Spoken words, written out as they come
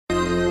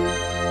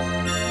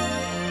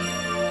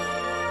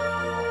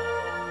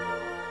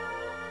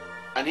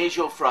And here's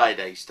your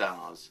Friday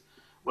stars.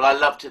 Well, I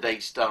love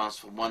today's stars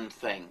for one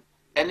thing.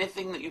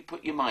 Anything that you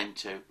put your mind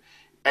to,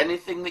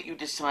 anything that you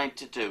decide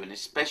to do, and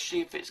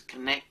especially if it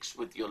connects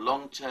with your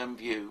long-term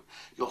view,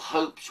 your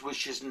hopes,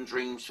 wishes and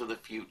dreams for the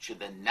future,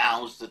 then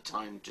now's the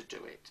time to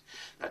do it.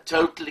 That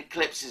total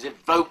eclipse is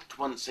evoked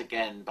once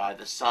again by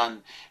the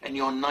sun in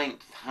your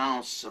 9th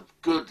house of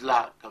good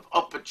luck, of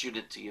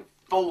opportunity, of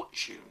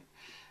fortune.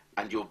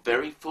 And you're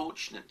very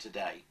fortunate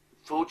today.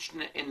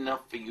 Fortunate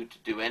enough for you to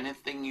do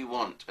anything you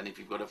want. And if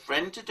you've got a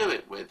friend to do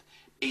it with,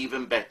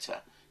 even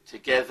better.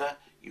 Together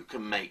you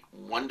can make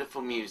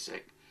wonderful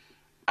music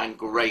and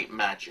great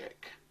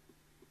magic.